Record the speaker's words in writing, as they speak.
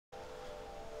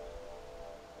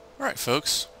Alright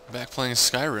folks, back playing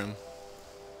Skyrim.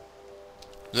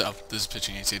 Oh, this is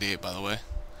pitching 888 by the way.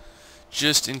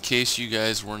 Just in case you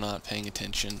guys were not paying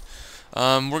attention.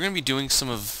 We're going to be doing some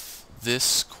of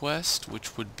this quest,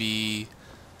 which would be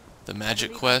the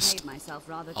magic quest.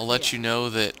 I'll let you know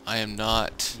that I am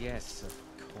not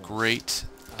great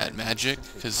at magic,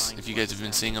 because if you guys have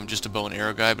been seeing, I'm just a bow and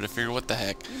arrow guy, but I figure what the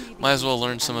heck, might as well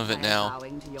learn some of it now.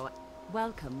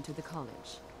 Welcome to the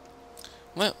college.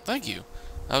 Well, thank you.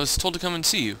 I was told to come and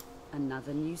see you.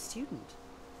 Another new student.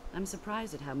 I'm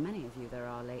surprised at how many of you there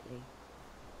are lately.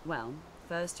 Well,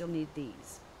 first you'll need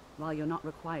these. While you're not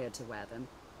required to wear them,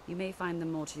 you may find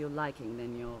them more to your liking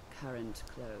than your current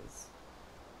clothes.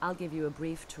 I'll give you a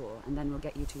brief tour, and then we'll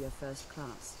get you to your first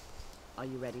class. Are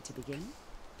you ready to begin?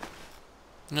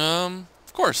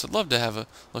 Of course, I'd love to have a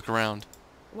look around.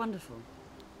 Wonderful.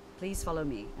 Please follow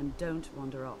me, and don't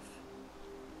wander off.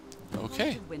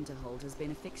 Okay. The Winterhold has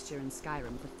been a fixture in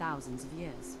Skyrim for thousands of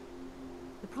years.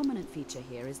 The prominent feature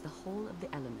here is the Hall of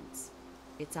the Elements.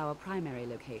 It's our primary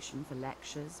location for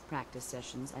lectures, practice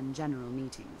sessions, and general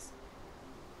meetings.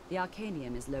 The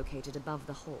Arcanium is located above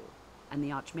the hall, and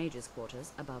the Archmage's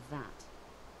quarters above that.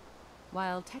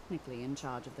 While technically in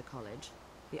charge of the college,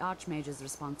 the Archmage's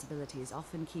responsibilities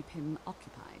often keep him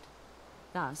occupied.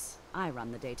 Thus, I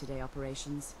run the day-to-day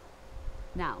operations.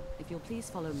 Now, if you'll please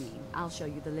follow me, I'll show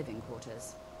you the living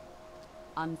quarters.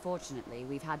 Unfortunately,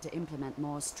 we've had to implement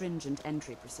more stringent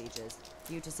entry procedures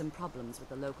due to some problems with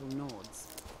the local Nords.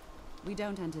 We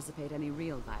don't anticipate any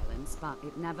real violence, but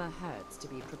it never hurts to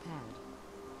be prepared.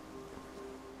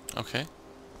 Okay.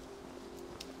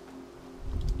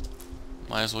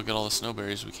 Might as well get all the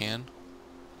snowberries we can.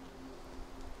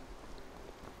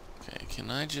 Okay, can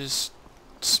I just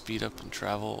speed up and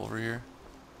travel over here?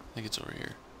 I think it's over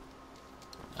here.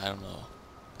 I don't know.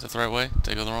 Is that the right way?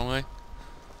 Did I go the wrong way?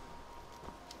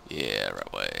 Yeah,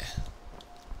 right way.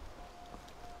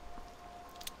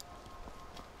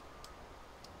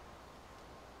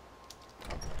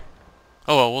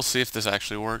 Oh well, we'll see if this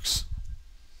actually works.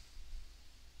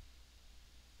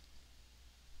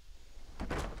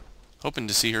 Hoping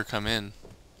to see her come in.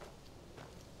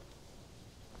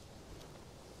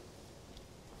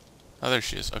 Oh, there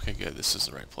she is. Okay, good. This is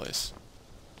the right place.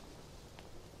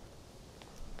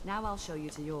 Now I'll show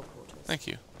you to your quarters. Thank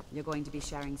you. You're going to be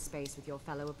sharing space with your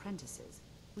fellow apprentices,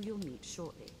 who you'll meet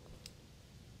shortly.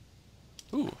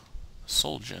 Ooh,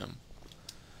 soul gem.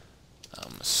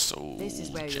 Soul This is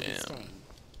where you'll be gem. staying.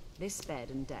 This bed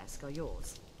and desk are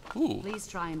yours. Ooh. Please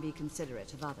try and be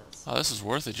considerate of others. Oh, this is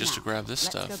worth it just to Now, grab this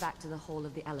let's stuff. go back to the Hall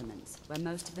of the Elements, where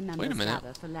most of the members Wait a minute.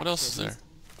 gather for lectures What else is there? and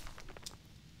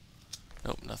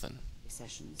Nope, nothing.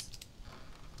 sessions.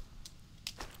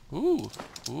 Ooh,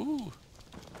 ooh.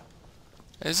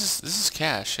 Hey, this is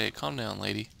cash. Hey, calm down,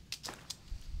 lady.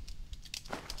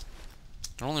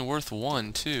 They're only worth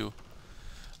one, too.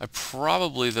 I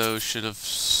probably, though, should have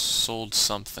sold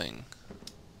something.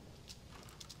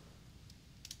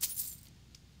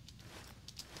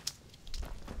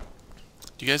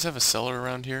 Do you guys have a cellar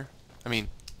around here? I mean,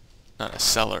 not a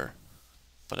cellar,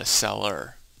 but a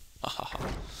seller.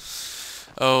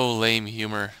 Oh, lame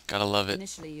humor. Gotta love it.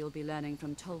 Initially, you'll be learning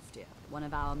from Tolfdir, one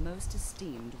of our most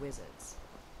esteemed wizards.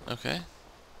 Okay.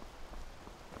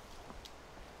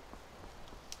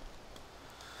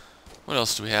 What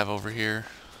else do we have over here?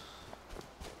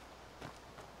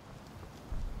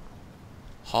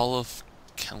 Hall of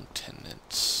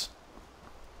Countenance.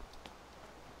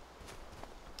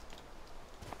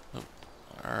 Oh,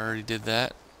 I already did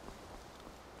that.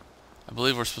 I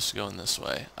believe we're supposed to go in this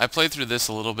way. I played through this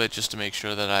a little bit just to make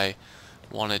sure that I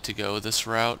wanted to go this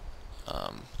route.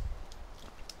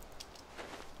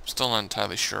 Still not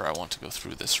entirely sure I want to go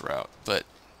through this route, but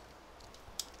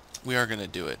we are going to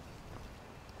do it.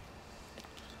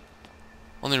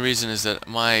 Only reason is that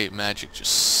my magic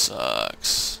just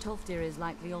sucks. Tolfdir is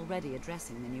likely already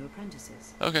addressing the new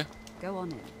apprentices. Okay. Go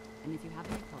on in, and if you have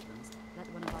any problems, let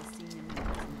one of our senior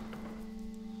members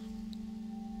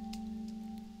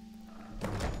know.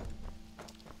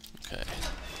 Okay.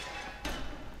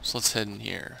 So let's head in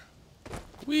here.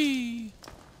 Whee!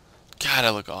 God,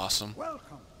 I look awesome.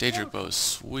 Welcome. Daedric bow is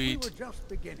sweet. We were just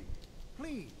beginning.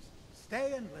 Please,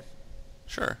 stay and listen.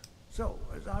 Sure. So,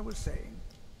 as I was saying,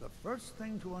 the first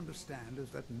thing to understand is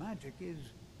that magic is,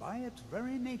 by its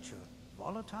very nature,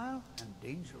 volatile and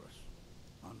dangerous.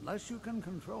 Unless you can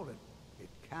control it, it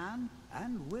can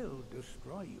and will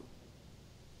destroy you.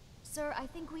 Sir, I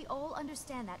think we all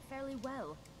understand that fairly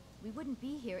well. We wouldn't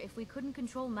be here if we couldn't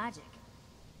control magic.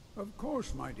 Of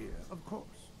course, my dear, of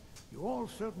course. You all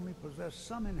certainly possess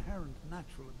some inherent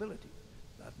natural ability.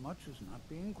 That much is not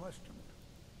being questioned.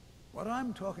 What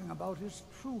I'm talking about is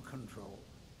true control,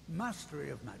 mastery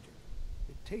of magic.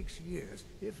 It takes years,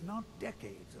 if not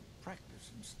decades, of practice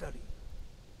and study.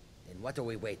 Then what are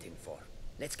we waiting for?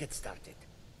 Let's get started.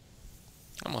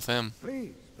 I'm with him.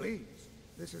 Please, please.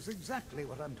 This is exactly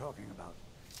what I'm talking about.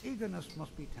 Eagerness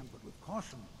must be tempered with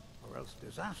caution, or else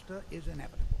disaster is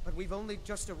inevitable. But we've only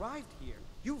just arrived here.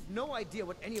 You've no idea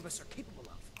what any of us are capable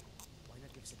of. Why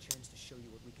not give us a chance to show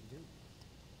you what we can do?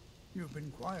 You've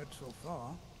been quiet so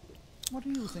far. What do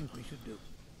you think we should do?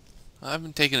 I've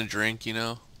been taking a drink, you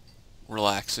know,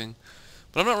 relaxing.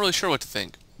 But I'm not really sure what to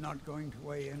think. Not going to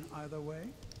weigh in either way?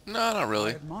 No, not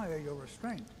really. I admire your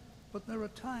restraint, but there are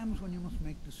times when you must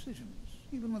make decisions,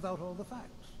 even without all the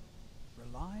facts.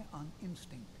 Rely on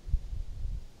instinct.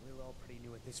 We're all pretty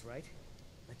new at this, right?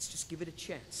 Let's just give it a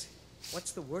chance.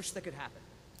 What's the worst that could happen?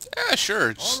 Yeah, sure,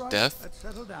 it's All right, death. let's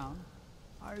settle down.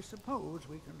 I suppose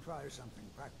we can try something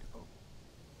practical.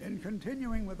 In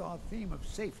continuing with our theme of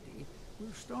safety,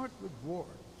 we'll start with wards.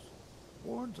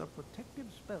 Wards are protective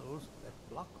spells that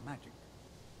block magic.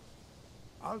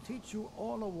 I'll teach you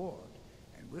all a ward,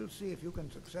 and we'll see if you can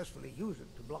successfully use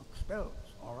it to block spells,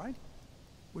 all right?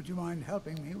 Would you mind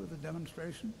helping me with a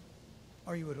demonstration?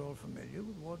 Are you at all familiar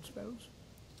with ward spells?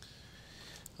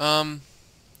 I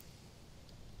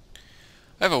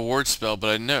have a ward spell,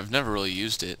 but I've never really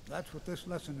used it. That's what this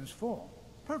lesson is for.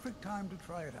 Perfect time to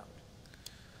try it out.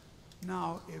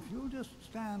 Now, if you'll just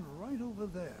stand right over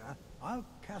there, I'll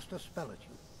cast a spell at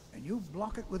you, and you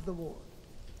block it with the ward.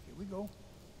 Here we go.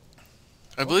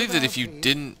 I believe that if you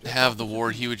didn't have the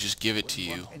ward, he would just give it to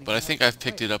you. But I think I've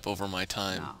picked it up over my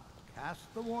time. Now, cast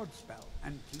the ward spell,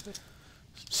 and keep it.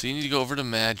 So you need to go over to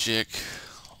magic.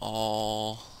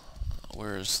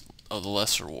 Where's... Oh, the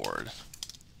lesser ward.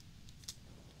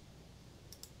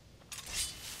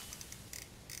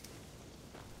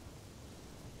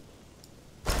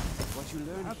 What you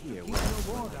learn Have to here keep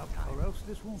your ward up, or else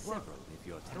this won't work. if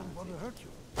you're I don't want to hurt you.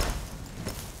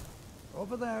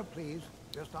 Over there, please.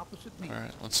 Just opposite me.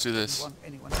 Alright, let's do this. Don't want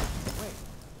anyone else in the way.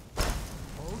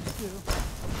 Hold still.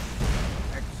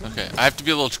 Excellent. Okay, I have to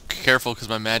be a little careful because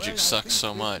my magic Well, I sucks think so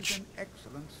this much. is an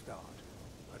excellent start.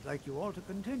 I'd like you all to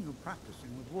continue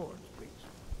practicing with wards, please.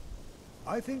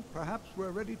 I think perhaps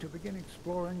we're ready to begin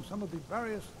exploring some of the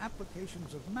various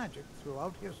applications of magic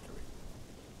throughout history.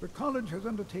 The college has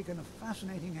undertaken a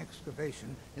fascinating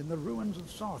excavation in the ruins of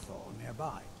Sarthal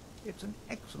nearby. It's an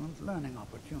excellent learning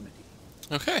opportunity.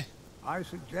 Okay. I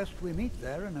suggest we meet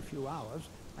there in a few hours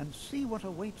and see what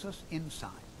awaits us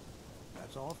inside.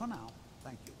 That's all for now.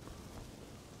 Thank you.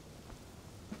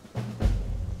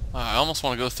 I almost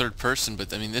want to go third person,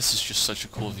 but I mean, this is just such a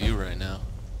cool view right now.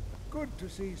 Good to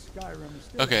see Skyrim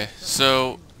still. Okay,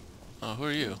 so... Oh, who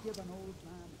are you? Give an old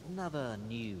man Another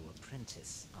new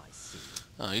apprentice, I see.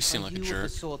 Oh, you seem like a Are you of jerk. the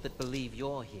sort that believe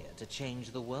you're here to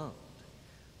change the world?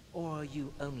 Or are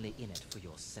you only in it for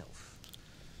yourself?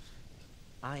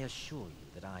 I assure you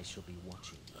that I shall be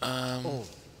watching you.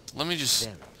 Let me just...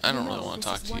 Very. I don't really want to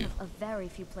talk This to is you. one of very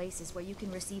few places where you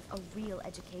can receive a real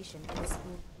education in this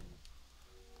school.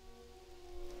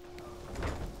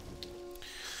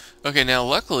 Okay, now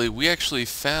luckily we actually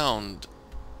found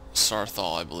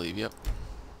Sarthal, I believe. Yep.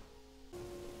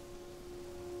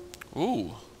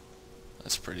 Ooh,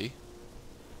 that's pretty.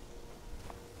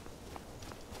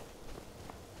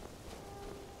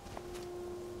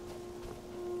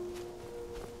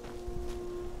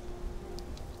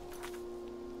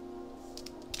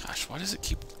 Gosh, why does it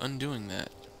keep undoing that?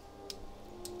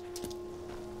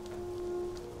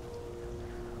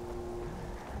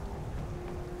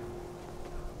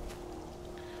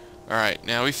 Alright,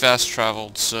 now we fast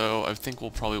traveled, so I think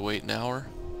we'll probably wait an hour.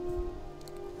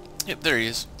 Yep, there he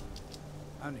is.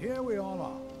 And here we all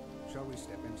are. Shall we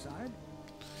step inside?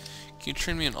 Can you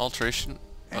train me an alteration?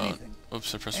 Anything.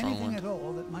 Oops, I pressed the wrong Anything one. at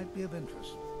all that might be of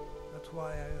interest. That's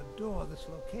why I adore this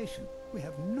location. We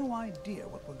have no idea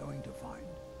what we're going to find.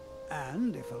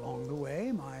 And if along the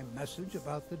way my message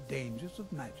about the dangers of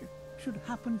magic should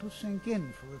happen to sink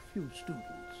in for a few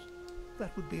students,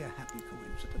 that would be a happy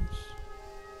coincidence.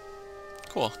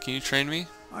 Cool. Can you train me?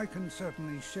 I can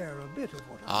certainly share a bit of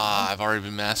what I Ah, know. I've already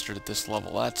been mastered at this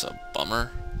level. That's a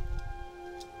bummer.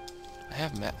 I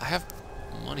have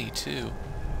money too.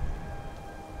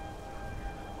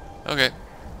 Okay.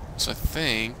 So I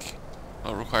think...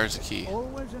 Oh, it requires a key.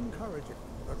 Always encourage it.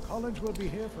 The college will be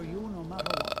here for you no matter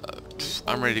what.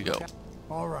 I'm ready to go.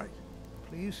 All right.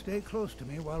 Please stay close to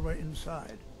me while we're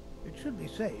inside. It should be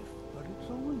safe, but it's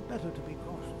always better to be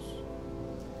cautious.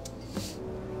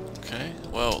 Okay.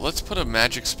 Well, let's put a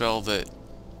magic spell that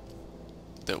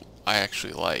I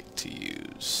actually like to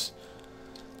use.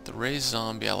 The Raise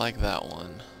Zombie, I like that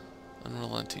one.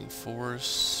 Unrelenting force,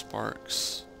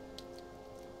 sparks.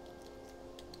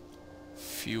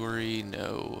 Fury,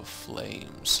 no.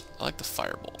 Flames. I like the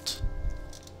firebolt.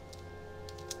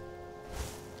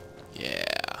 Yeah.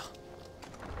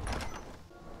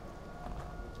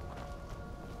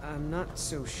 I'm not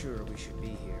so sure we should be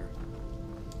here.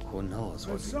 Who knows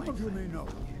what As we some might of you find. may know,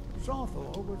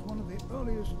 Sawthor was one of the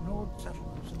earliest Nord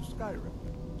settlements in Skyrim.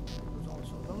 It was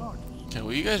also the largest. Okay,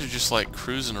 well you guys are just like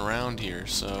cruising around here,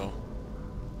 so...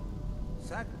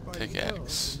 Sacked by the Pickaxe.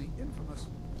 elves in the infamous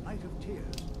Night of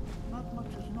Tears, not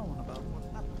much is known about what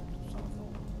happened to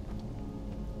Sawthor.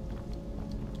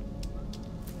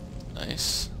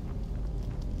 Nice.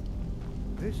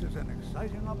 This is an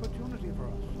exciting opportunity for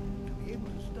us to be able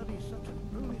to study such an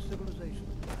early civilization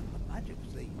and the magics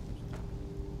they used.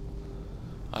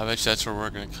 I bet you that's where we're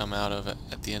going to come out of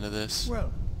at the end of this.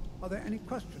 Well, are there any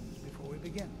questions before we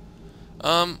begin?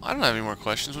 I don't have any more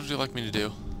questions. What would you like me to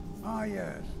do? Ah,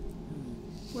 yes.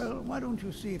 Well, why don't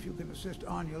you see if you can assist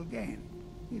Arniel Gain?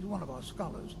 He's one of our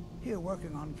scholars, here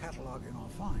working on cataloging our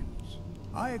finds.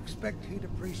 I expect he'd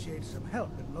appreciate some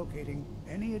help in locating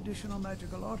any additional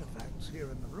magical artifacts here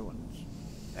in the ruins.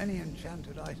 Any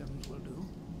enchanted items will do.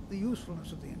 The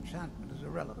usefulness of the enchantment is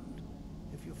irrelevant.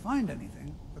 If you find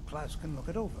anything, the class can look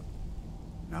it over.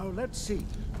 Now let's see.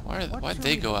 Why'd What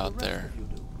they shall go we have out the rest there? of you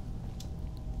do?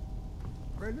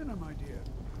 Berlina, my dear,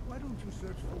 why don't you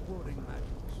search for warding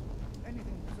magics?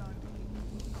 Anything designed to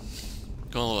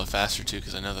keep... Going a little bit faster too,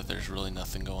 because I know that there's really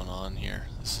nothing going on here.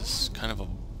 This is kind of a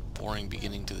boring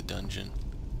beginning to the dungeon.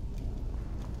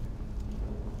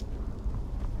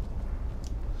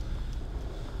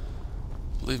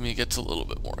 Believe me, it gets a little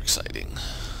bit more exciting.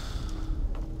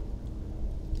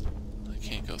 I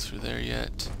can't go through there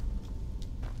yet.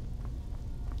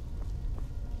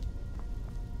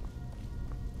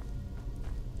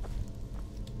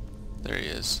 There he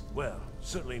is. Well,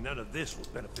 certainly none of this will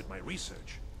benefit my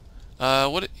research.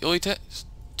 Well, he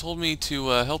told me to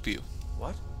help you.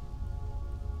 What?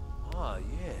 Ah,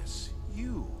 yes,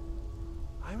 you.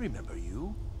 I remember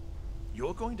you.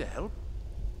 You're going to help?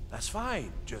 That's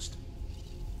fine. Just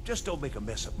don't make a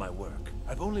mess of my work.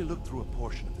 I've only looked through a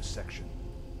portion of this section.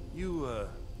 You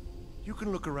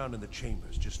can look around in the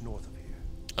chambers just north of here.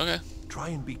 Okay. Try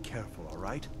and be careful, all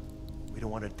right? We don't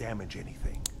want to damage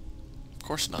anything. Of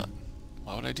course not.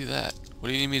 Why would I do that? What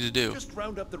do you need me to do? Just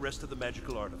round up the rest of the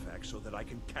magical artifacts so that I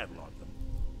can catalog them.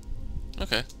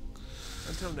 Okay.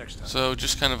 Until next time. So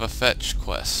just kind of a fetch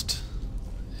quest.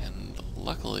 And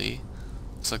luckily,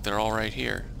 looks like they're all right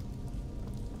here.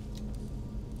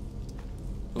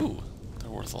 Ooh,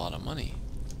 they're worth a lot of money.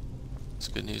 It's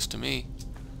good news to me.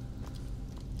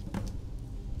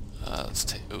 Let's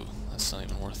take... Ooh, that's not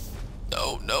even worth...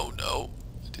 No, no, no!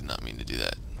 I did not mean to do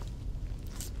that.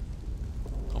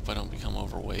 Hope I don't become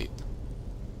overweight.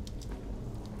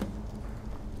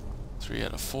 3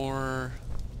 out of 4.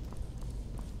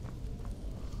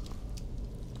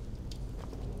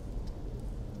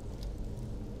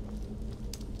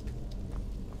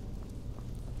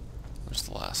 Where's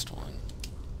the last one?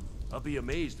 I'll be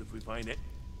amazed if we find it.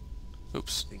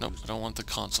 Oops. Nope, I don't want the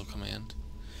console command.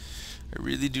 I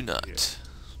really do not.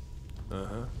 Yeah.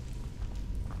 Uh-huh.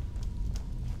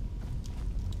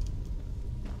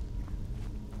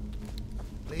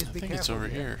 Please I be think it's careful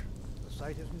over here. The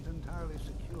site isn't entirely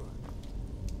secure.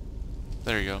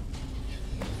 There you go.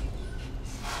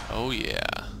 Oh yeah.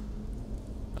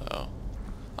 Uh-oh.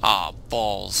 Ah,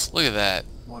 balls. Look at that.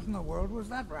 What in the world was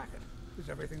that racket? Is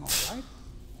everything all right?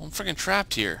 I'm freaking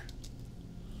trapped here.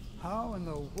 How in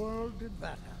the world did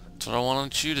that happen? That's what I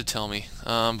wanted you to tell me.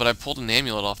 But I pulled an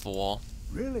amulet off the wall.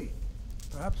 Really?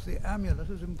 Perhaps the amulet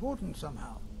is important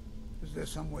somehow. Is there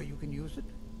some way you can use it?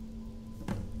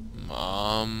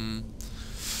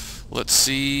 Let's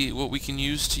see what we can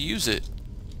use to use it.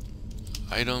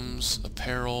 Items,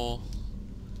 apparel,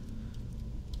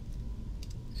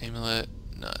 amulet.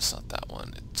 No, it's not that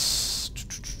one. It's...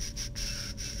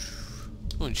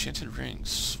 Oh, enchanted rings.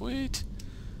 Sweet.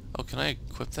 Oh, can I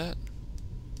equip that?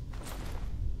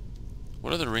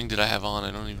 What other ring did I have on?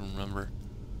 I don't even remember.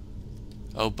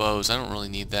 Oh, bows. I don't really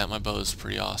need that. My bow is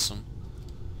pretty awesome.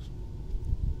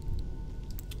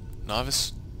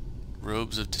 Novice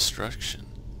robes of destruction.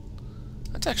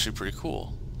 That's actually pretty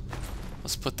cool.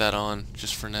 Let's put that on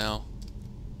just for now.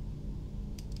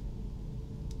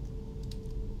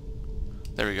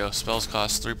 There we go. Spells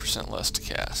cost 3% less to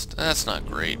cast. That's not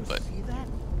great, but... See that?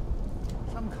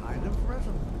 Some kind of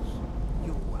resonance.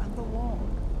 You and the wall.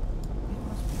 It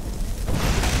must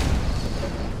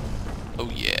be... Oh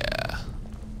yeah.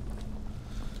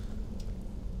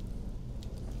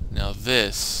 Now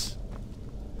this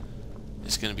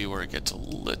is going to be where it gets a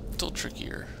little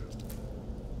trickier.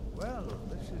 Well,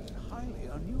 this is highly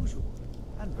unusual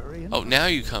and very Oh, interesting. now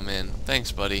you come in.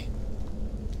 Thanks, buddy.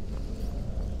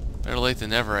 Better late than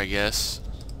never, I guess.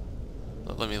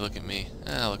 Let me look at me.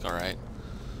 I look alright.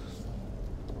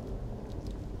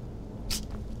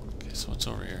 Okay, so what's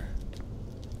over here?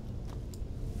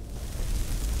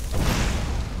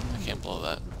 I can't blow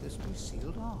that. Could this be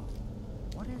sealed off?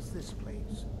 What is this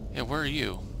place? Yeah, where are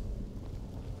you?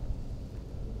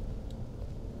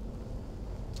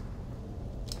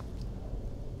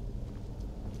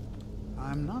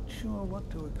 I'm not sure what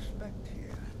to expect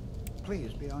here.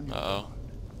 Please be on your Uh-oh. guard.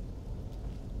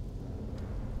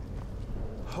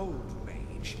 Hold,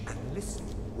 mage, and listen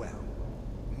well.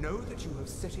 Know that you have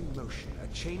set in motion a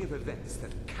chain of events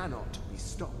that cannot be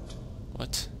stopped.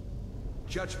 What?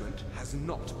 Judgment has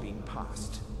not been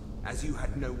passed, as you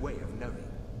had no way of knowing.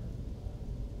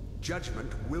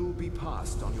 Judgment will be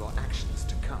passed on your actions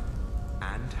to come,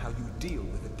 and how you deal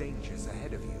with the dangers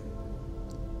ahead of you.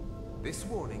 This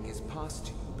warning is passed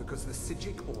to you because the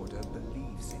Psijic Order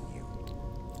believes in you.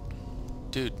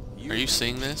 Dude, are you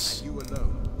seeing this? You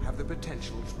alone have the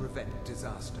potential to prevent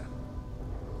disaster.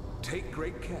 Take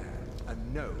great care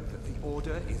and know that the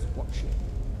Order is watching.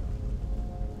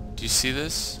 Do you see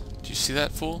this? Do you see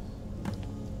that, fool?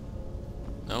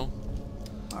 No?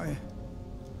 I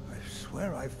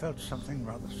swear I felt something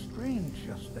rather strange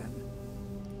just then.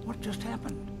 What just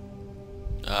happened?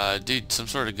 Dude, some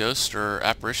sort of ghost or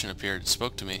apparition appeared and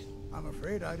spoke to me. I'm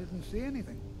afraid I didn't see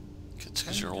anything. It's Can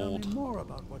because you you're tell old. me more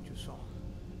about what you saw?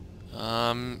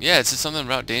 Yeah, it said something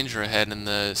about danger ahead in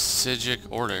the Psijic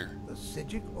Order. The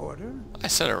Psijic Order? I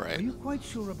said it Are right. you quite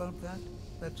sure about that?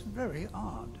 That's very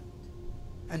odd.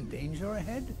 And danger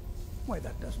ahead? Why,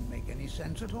 that doesn't make any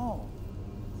sense at all.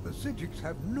 The Psijics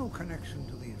have no connection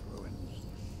to these ruins,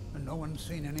 and no one's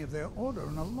seen any of their order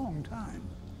in a long time.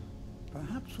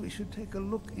 Perhaps we should take a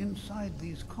look inside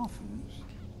these coffins.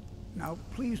 Now,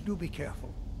 please do be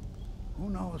careful. Who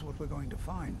knows what we're going to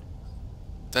find?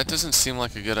 That doesn't seem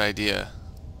like a good idea.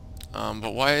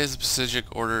 But why is the Psijic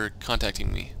Order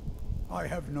contacting me? I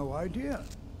have no idea,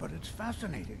 but it's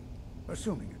fascinating.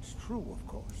 Assuming it's true, of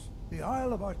course. The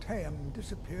Isle of Artaeum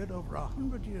disappeared over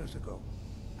 100 years ago,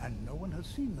 and no one has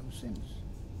seen them since.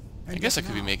 And I guess I yet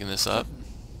could be now, making this up. suddenly,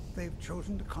 they've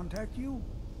chosen to contact you.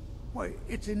 Why,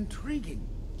 it's intriguing.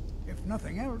 If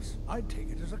nothing else, I'd take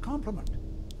it as a compliment.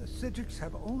 The Psijics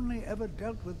have only ever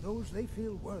dealt with those they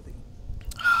feel worthy.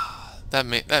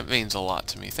 That means a lot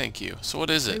to me. Thank you. So what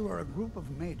is They it? were a group of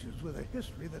mages with a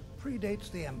history that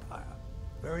predates the Empire.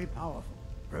 Very powerful,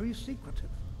 very secretive.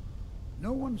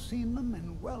 No one's seen them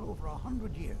in well over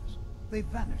 100 years. They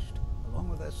vanished, along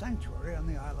with their sanctuary on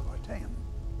the Isle of Artaeum.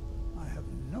 I have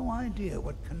no idea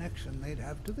what connection they'd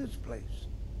have to this place.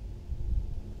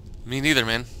 Me neither,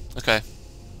 man. Okay.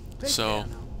 Take So, care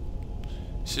now.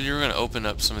 you said you were going to open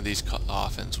up some of these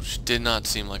coffins, which did not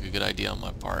seem like a good idea on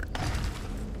my part.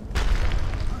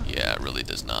 Yeah, it really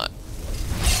does not.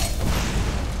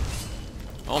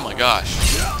 Oh my gosh.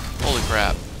 Holy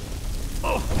crap.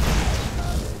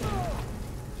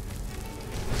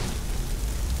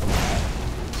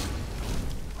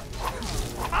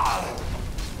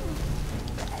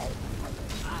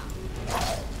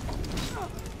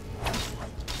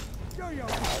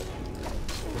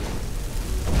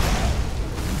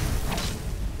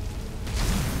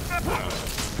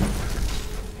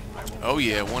 Oh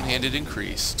yeah, one-handed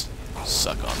increased.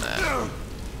 Suck on that.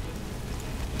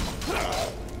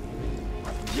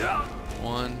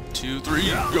 1, 2, 3,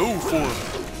 go for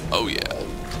him. Oh yeah.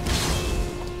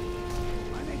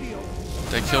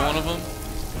 Did I kill one of them?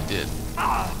 I did.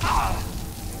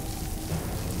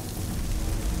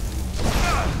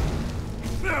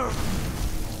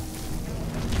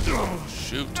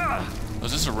 Shoot.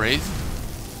 Was this a wraith?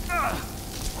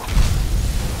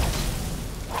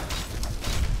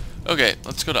 Okay,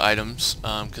 let's go to items,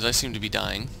 because I seem to be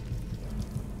dying.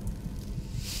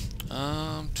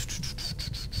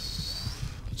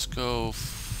 Let's go,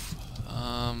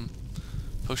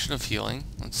 potion of healing.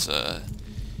 Let's,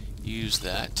 use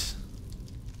that.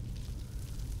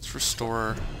 Let's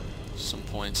restore some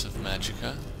points of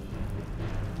magicka.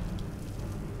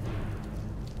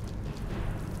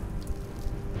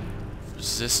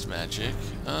 Resist magic.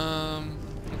 Let's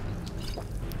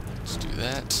do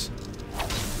that.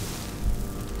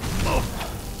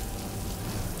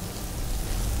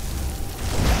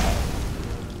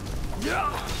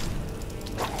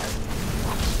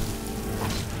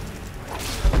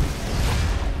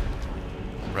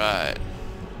 Right.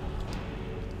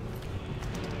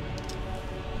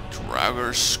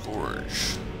 Draugr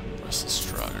Scourge.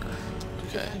 Restless Draugr.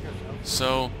 Okay.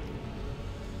 So,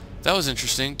 That was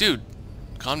interesting. Dude,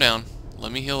 calm down.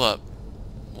 Let me heal up.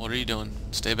 What are you doing?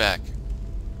 Stay back.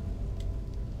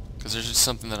 Because there's just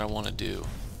something that I want to do.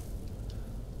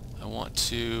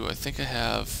 I think I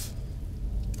have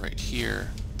right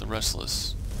here the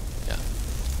Restless. Yeah.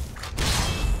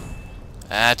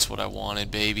 That's what I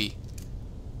wanted, baby.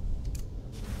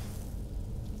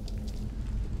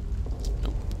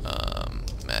 Nope.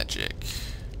 Magic.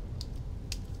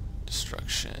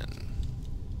 Destruction.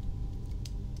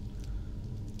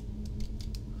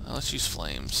 Let's use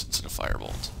flames instead of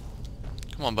firebolt.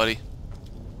 Come on, buddy.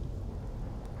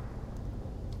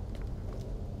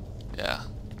 Yeah.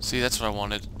 See, that's what I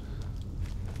wanted.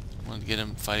 I wanted to get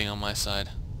him fighting on my side.